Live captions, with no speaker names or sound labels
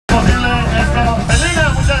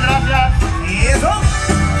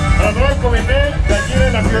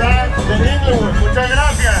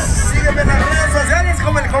Sígueme en las redes sociales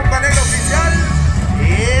como el Compañero Oficial.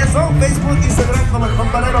 Y eso, Facebook, Instagram como el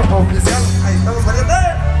Compañero Oficial. Ahí estamos, pariente.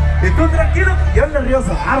 Y tú tranquilo, yo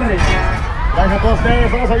nervioso. Arre. Gracias a todos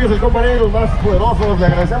ustedes, somos amigos y compañeros más poderosos. Le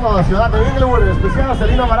agradecemos a la ciudad de Inglewood, en especial a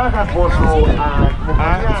Celina Barajas por su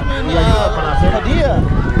compañía y ayuda para hacer el día.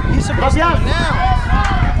 Gracias.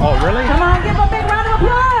 Oh, really? Come on, give a big round of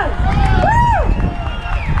applause. Woo!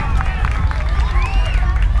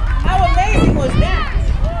 How amazing was that?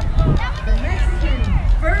 The Mexican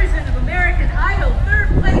version of American Idol, third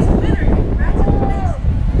place winner. Congratulations.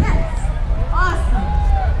 Yes. Awesome.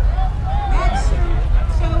 That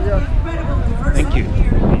showed the incredible diversity. Thank you. Here.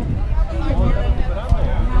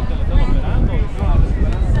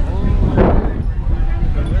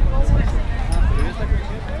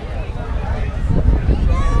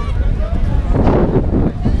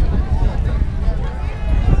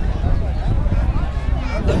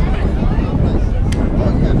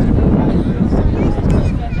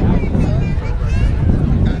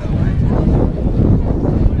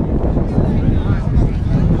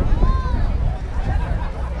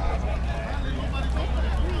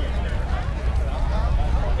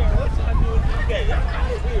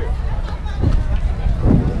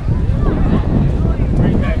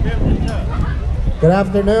 Good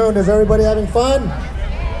afternoon. Is everybody having fun?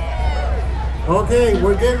 Okay,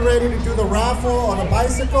 we're getting ready to do the raffle on a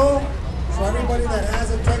bicycle. So everybody that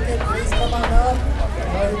has a ticket, please come on up.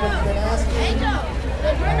 Everybody's been asking.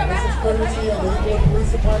 This is courtesy of the Inglewood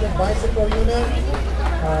Police Department Bicycle Unit,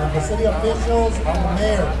 the city officials, and the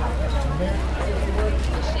mayor.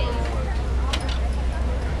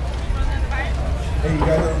 Hey, you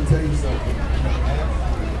guys, let me tell you something.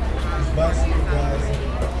 These bicycle guys,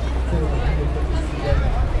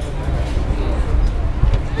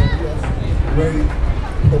 great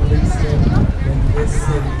policemen in this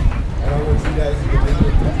city. And I want you guys to give the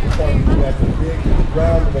police department you guys a big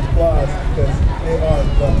round of applause because they are the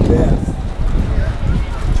best.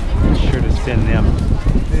 Be sure to send them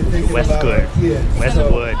Westwood.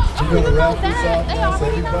 Westwood.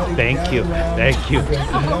 Thank you. Thank you.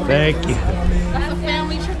 Thank you. That's a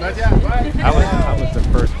family tradition. I was the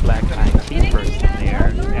first black IT person there.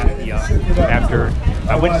 After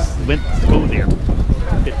I went to school there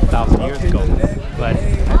 50,000 years ago, but I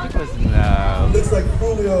think it was in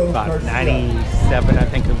about 97. I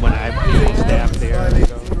think when I was staff there.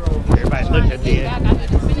 Everybody looked at me. I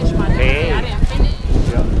didn't finish my Hey. I didn't finish.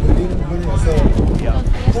 Yeah,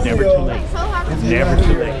 it's never too late. It's never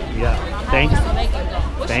too late. Yeah.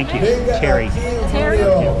 Thank you, Terry. Terry,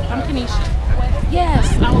 I'm Kenesha. Yes,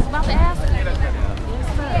 I was about to ask you. Yes, sir.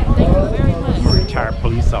 Thank you very much. I'm a retired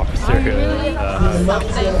police officer,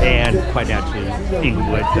 and quite naturally,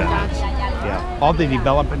 Inglewood. Yeah, all the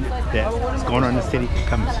development that's going on in the city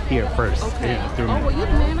comes here first. Okay. Through me. Oh, well, you the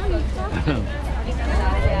man I need to talk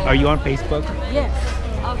to. Are you on Facebook? Yes.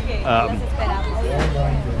 Okay.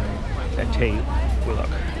 I tell you, well, look.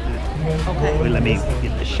 Okay. Well, let me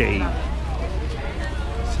get the shade. Let's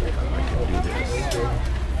see how I can do this.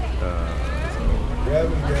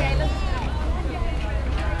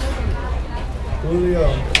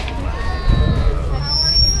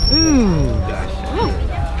 Ooh, gosh.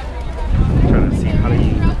 I'm trying to see how do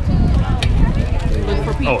you. Look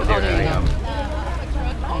for people. Oh, there I am.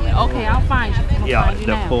 Okay, I'll find you. I'll Yeah, find you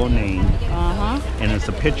the now. full name. And it's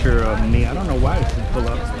a picture of me. I don't know why it's pull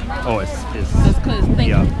up. Oh, it's That's because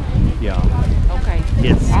yeah, yeah. Okay.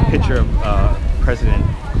 It's a picture of President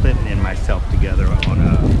Clinton and myself together on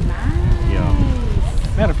a. Yeah.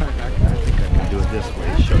 Matter of fact, I think I can do it this way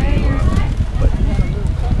to show you. But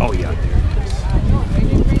oh yeah, there it is.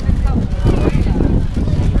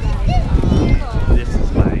 This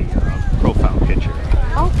is my profile picture.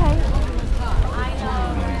 Okay.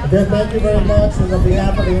 Again, thank you very much on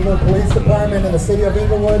behalf of the Inglewood Police Department and the City of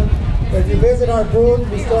Inglewood. If you visit our booth,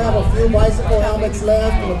 we still have a few bicycle helmets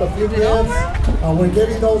left with a few gifts. We're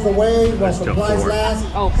giving those away while supplies last.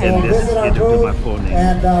 Okay. So visit our booth my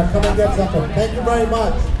and come and get something. Thank you very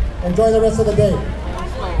much. Enjoy the rest of the day.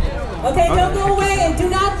 Okay, don't go away and do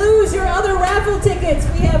not lose your other raffle tickets.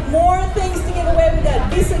 We have more things to give away. We've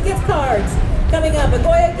got Visa gift cards coming up, a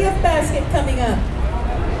Goya gift basket coming up.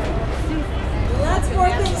 Lots more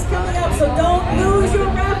things coming up, so don't lose your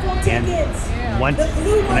raffle tickets. Once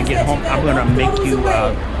when I get home, I'm gonna make you.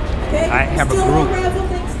 I have a group.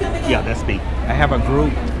 Yeah, that's me. I have a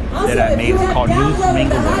group that I made. It's called News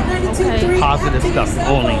Minglewood. Positive stuff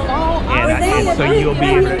only, and so you'll be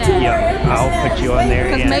able to. Yeah, I'll put you on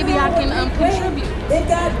there. Because maybe I can contribute.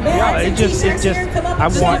 Yeah, it's just I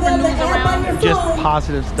want just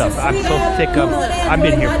positive stuff. I'm so sick of. I've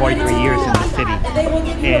been here 43 years in the city,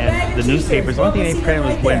 and the newspapers. One thing they printed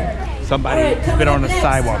was when somebody All right, spit on the coming up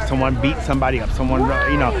sidewalk, someone beat somebody up, someone,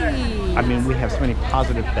 you know. I mean, we have so many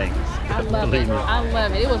positive things. I love it. I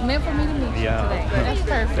love it. It was meant for me to meet you Yeah. today. That's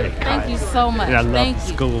perfect. Thank you so much. And I love Thank the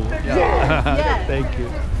you. school. Yes. Thank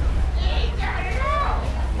you.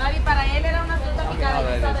 Mavi, para él era una fruta picada.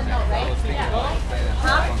 You saw the note, right?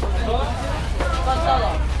 Huh? Con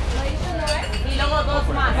todo. Y luego dos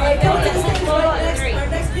más. All right, coming up next, our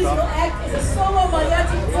next musical act is a solo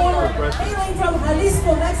mariachi performer hailing from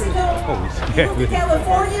Jalisco, Mexico. He moved to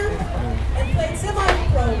California and played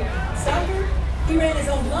semi-pro soccer. He ran his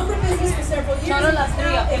own lumber business for several years. He's now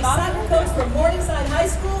a soccer coach for Morningside High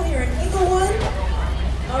School here in Inglewood.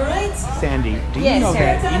 All right. Sandy, do you know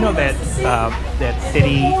that that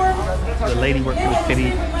city, the lady worked for the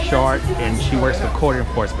city short, and she works for court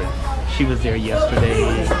enforcement. She was there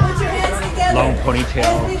yesterday. Put your hands together. Long ponytail.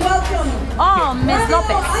 As we welcome Oh, Miss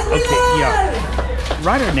Lopez. Okay, yeah.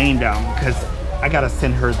 Write her name down because I gotta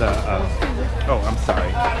send her the. Oh, I'm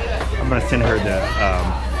sorry. I'm gonna send her the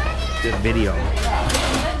video.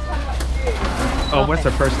 Oh, what's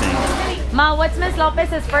her first name? Ma, what's Miss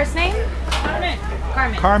Lopez's first name? Carmen.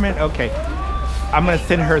 Carmen. Okay. I'm gonna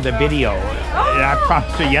send her the video. And I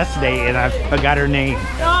promised her yesterday, and I forgot her name.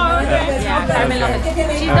 Yeah, Carmen Lopez.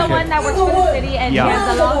 She's the one that works for the city and Yeah. she has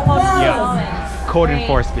the long ponytail. Yeah. Code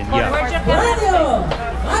enforcement. Yeah.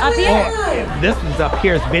 Up here? Oh, this is up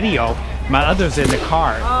here's video. My other's in the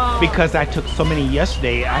car because I took so many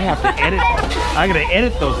yesterday. I have to edit. I gotta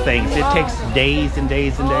edit those things. It takes days and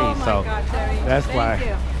days and days. So that's why.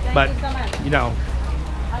 But you know,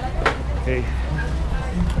 hey.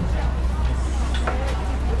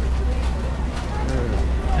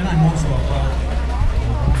 And I'm also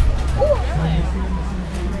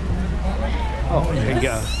Oh, there you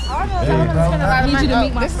go. I need you to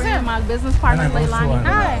meet my friend, my business partner, Leilani.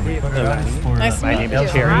 Hi. Nice My name is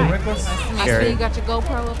Terry. I see you got your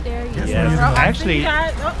GoPro up there. Yes. Actually,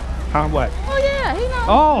 huh? What? Oh yeah, he knows.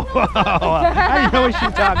 Oh, I didn't know what she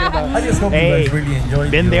was talking about. I just hope you Hey, guys really enjoyed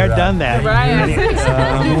been there, your, done that.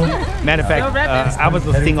 Matter of fact, I was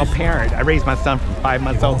a single parent. I raised my son from 5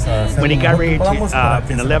 months old. When he got ready to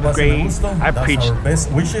in 11th grade, I preached.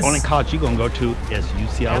 Only college you're gonna go to is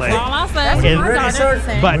UCLA.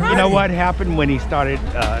 But you know what happened when he started?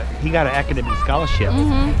 He got an academic scholarship,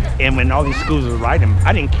 and when all these schools were writing him,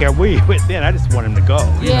 I didn't care where he went. Then I just wanted him to go.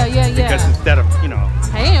 Yeah. Because instead of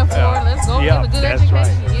Paying for it, let's go get a good that's education.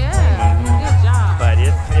 right. Yeah, good job. But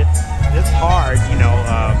it's hard,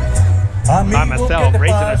 by myself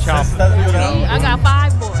raising a child. I got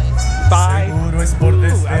 5 boys. 5.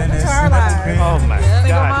 Oh my God.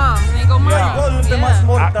 They go mom.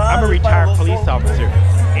 Yeah. I'm a retired police officer,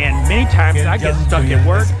 and many times I get stuck at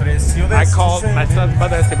work. I called my son's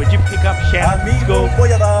mother. I said, "Would you pick up Shannon from school?"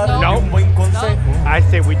 No. I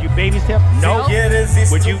said, "Would you babysit?" No.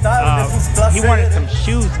 Would you? He wanted some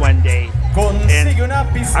shoes one day, and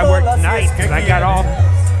I worked nights, and I got off.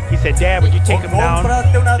 He said, "Dad, would you take him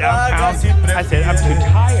downtown?" I said, "I'm too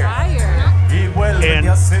tired." And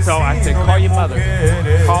so I said, "Call your mother."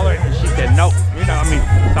 Call her, and she said, "Nope."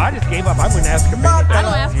 So I just gave up. I wouldn't ask her for anything. I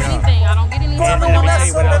don't ask for anything. I don't get anything. And let me tell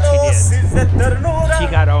you what else she did. She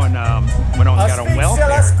got on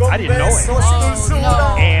welfare. I didn't know it.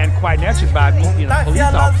 And quite naturally, by being a police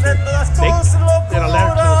officer, they sent a letter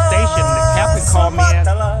to the station. And the captain called me in.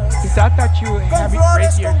 He said, "I thought you were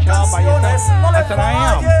raising your child by yourself." I said, "I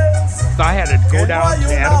am." So I had to go down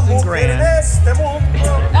to Addison Grand.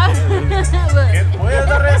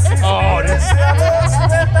 Oh, this.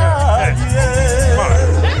 Come on,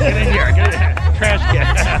 get in here. Get in here. Trash can.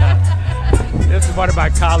 This is one of my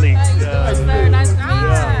colleagues. Very nice to meet you.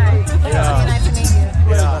 Nice to meet you.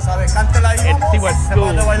 And see what school.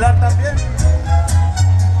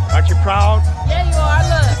 Aren't you proud? Yeah, you are.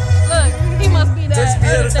 Look, he must be that. I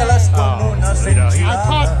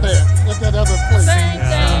taught there at that other place. Same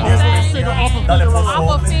thing. Off a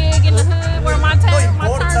fig in the hood where my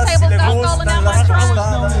turntables got stolen out my truck.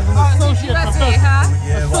 Associate That's professor. it,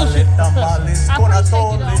 huh? Associate professor. I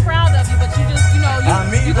appreciate you though. I'm proud of you, but you just, you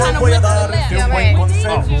kind of went to the left.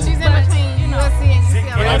 She's in between USC and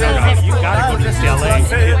UCLA. You gotta go to UCLA.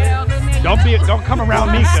 Don't come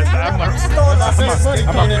around me because I'm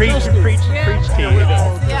a preach to you.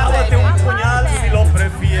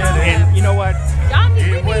 And you know what? I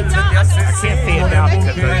can't say it now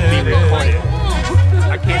because it's being recorded.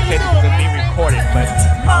 I can't say it because it's being recorded, but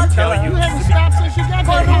I'll tell you. You haven't stopped since you got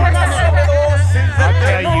here. I'll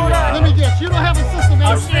tell you. Let me guess, you don't have a sister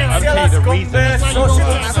named Shannon. I'll tell you the reason.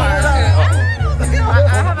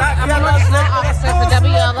 I'm an officer for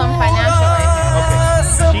WLM Financial.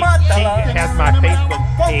 She has my Facebook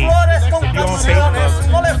page. If you're on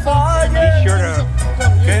Facebook, be sure to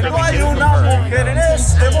que no hay una mujer en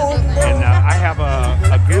este mundo. And I have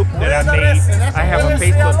a group that I made. I have a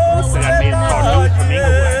Facebook group that I made called News from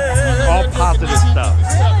Inglewood. All positive stuff.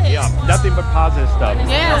 Yeah, nothing but positive stuff.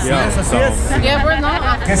 Yeah. Así es. Yeah, we're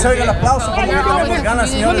not. Que se oiga el aplauso porque le tenemos ganas,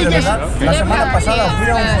 señores, de verdad. La semana pasada fui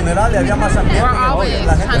a un funeral y había más ambiente que hoy.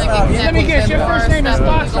 La gente estaba bien. Let me guess, your first name is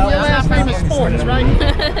Fox and your last name is Sports, right?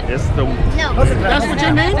 It's the That's what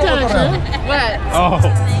your name tag says. What? oh He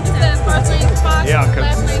said first name's Fox, yeah, last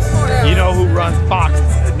because name's Porter. you know who runs Fox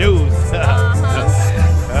News. That's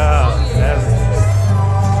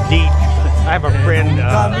deep. I have a friend. I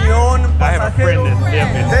have a friend that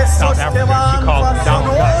lives in South Africa. She calls him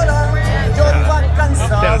Donald Duck.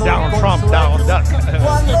 Instead of Donald Trump, Donald Duck.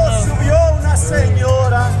 Cuando subió una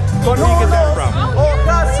señora con Where do you get that from?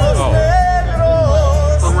 ojazos Oh.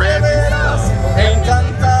 negros, de veras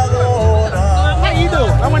encantadora. How you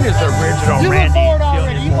doing? I wonder if it's original You were Randy. bored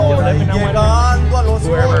already. You Still bored. living, I wonder. Llegando a los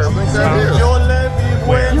Whoever- ocho, that is. yo le vi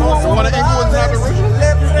buenos One of Inglewood's not original?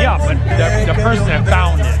 Yeah, but the person that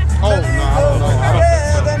found it. Oh, no, I don't know.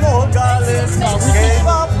 de Nogales que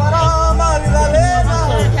iba para Magdalena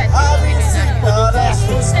a visitar a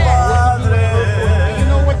sus padres. You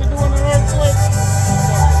know what to do in the earthquake?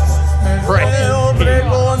 Pray. He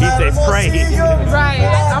said pray. Right.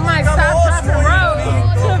 I'm like, stop dropping roads.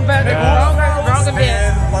 But wrong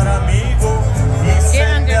event. Para amigo y se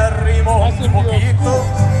me arrimó un poquito,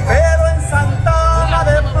 pero en Santana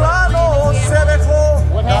de plano se dejó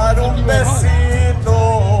dar un besito.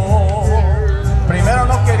 Primero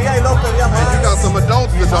no quería y luego pedía más. You got some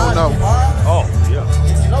adults that don't know. Oh, yeah.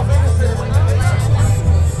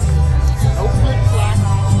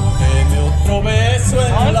 Deme otro beso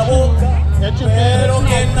en la boca, pero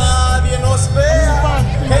que nadie nos vea.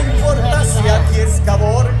 ¿Qué importa si aquí es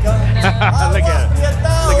Caborca? Look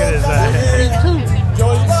at his Yo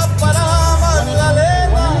iba para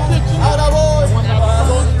Magdalena, ahora voy a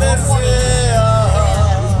donde sea.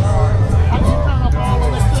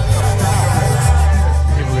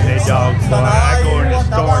 People with their dogs. So I go in the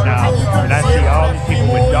store now and I see all these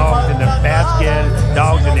people with dogs in the basket,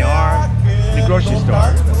 dogs in the arm, in the grocery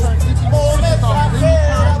store.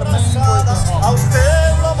 A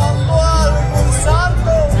usted lo mandó algún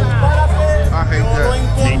santo para que I hate that.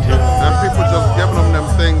 Me too. And people just giving them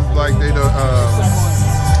things like they're not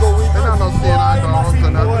no CNI dogs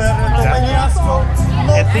or nothing.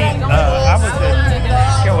 And see, I was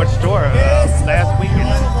at Carroll store last week, and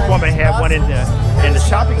this woman had one in the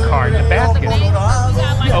shopping cart in the basket.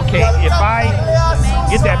 Okay, if I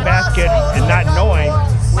get that basket and not knowing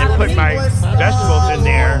and put my vegetables in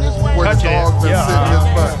there, Where the touch it, dog's been sitting his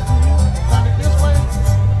butt.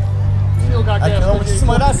 Still got gas.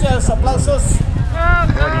 Muchísimas gracias, aplausos. all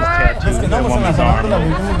these tattoos in that woman's arm.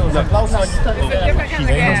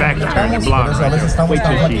 She's back to turn blonde. Wait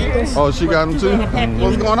till she. Oh, she got him too?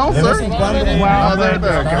 What's going on, sir? Wow, How's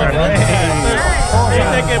everything? You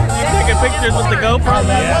taking pictures with the GoPro?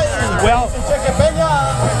 Yeah. Well,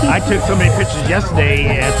 I took so many pictures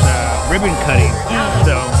yesterday at ribbon cutting,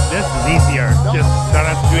 so this is easier. Just don't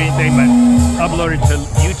have to do anything but upload it to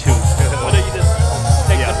YouTube. What do you just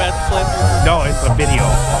take the best clip? No, it's a video.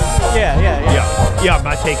 Yeah. Yeah,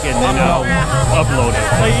 I take it and then I'll upload it.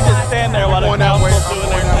 So you just stand there while the council's doing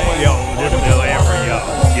their thing. Yo, just do whatever.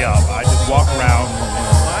 Yeah. I just walk around.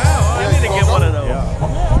 Wow, I need to get one of those.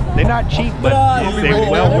 They're not cheap, but they're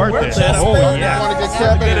well worth it. Oh yeah. Want to get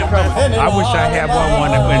cabinet covered? I wish I had one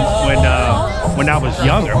when I was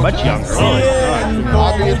younger, much younger.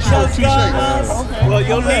 I'll be in for 2 shakes. Well,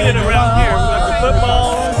 you'll need it around here with the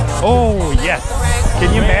football. Oh yes.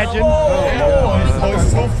 Can you imagine?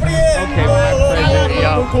 Okay, my pleasure.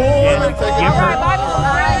 Yeah. And give her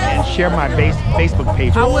and share my Facebook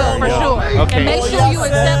page. I will, for sure. Okay. And make sure you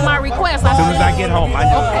accept my request. As soon as I get home, I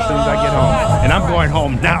know. As soon as I get home, and I'm going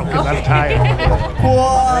home now because I'm tired.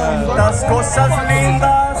 Cuántas cosas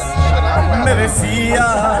lindas me decía.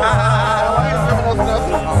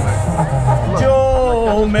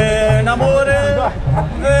 Yo me enamoré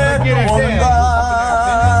de tu bondad.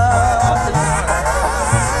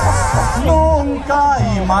 Nunca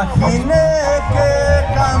imaginé que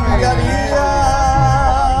cambiaría,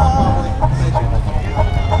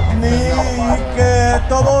 ni que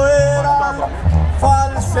todo era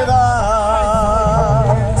falsedad.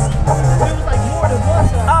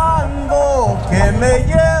 Ando que me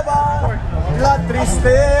lleva la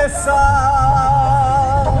tristeza.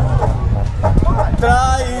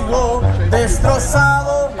 Traigo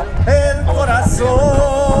destrozado el corazón.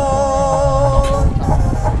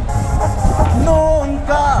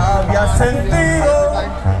 Nunca había sentido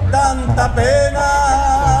tanta pena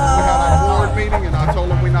We had our board meeting and I told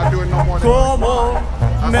them we're not doing no more. como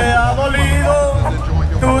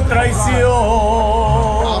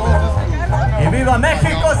traición. Y viva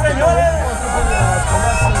México, señores,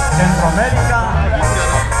 Centroamérica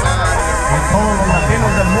y todos los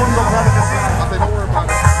latinos del mundo, claro que sí.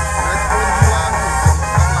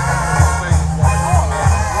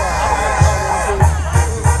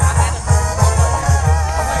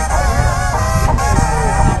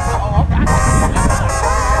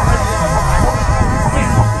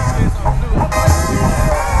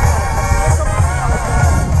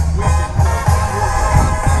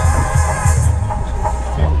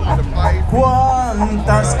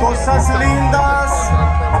 Cuántas cosas lindas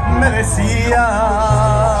me decías.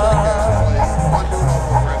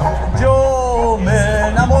 Yo me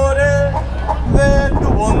enamoré de tu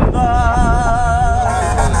bondad.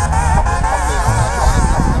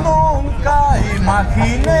 Nunca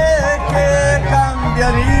imaginé que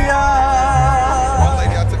cambiaría,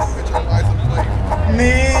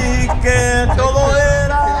 ni que todo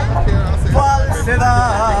era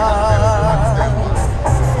falsedad.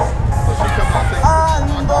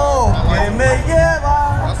 Ando que me lleva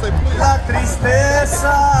la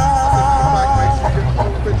tristeza,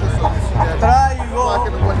 traigo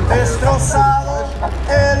destrozado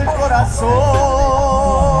el corazón.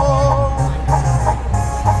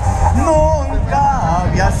 Nunca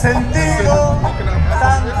había sentido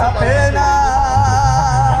tanta pena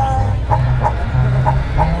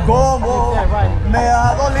como me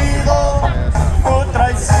ha dolido tu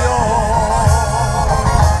traición.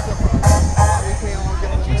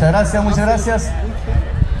 Muchas gracias.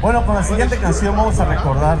 Bueno, con la siguiente canción vamos a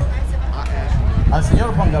recordar al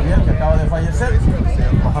señor Juan Gabriel, que acaba de fallecer.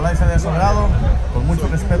 Ojalá y sea de su agrado, con mucho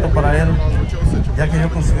respeto para él, ya que yo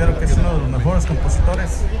considero que es uno de los mejores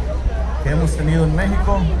compositores que hemos tenido en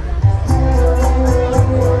México.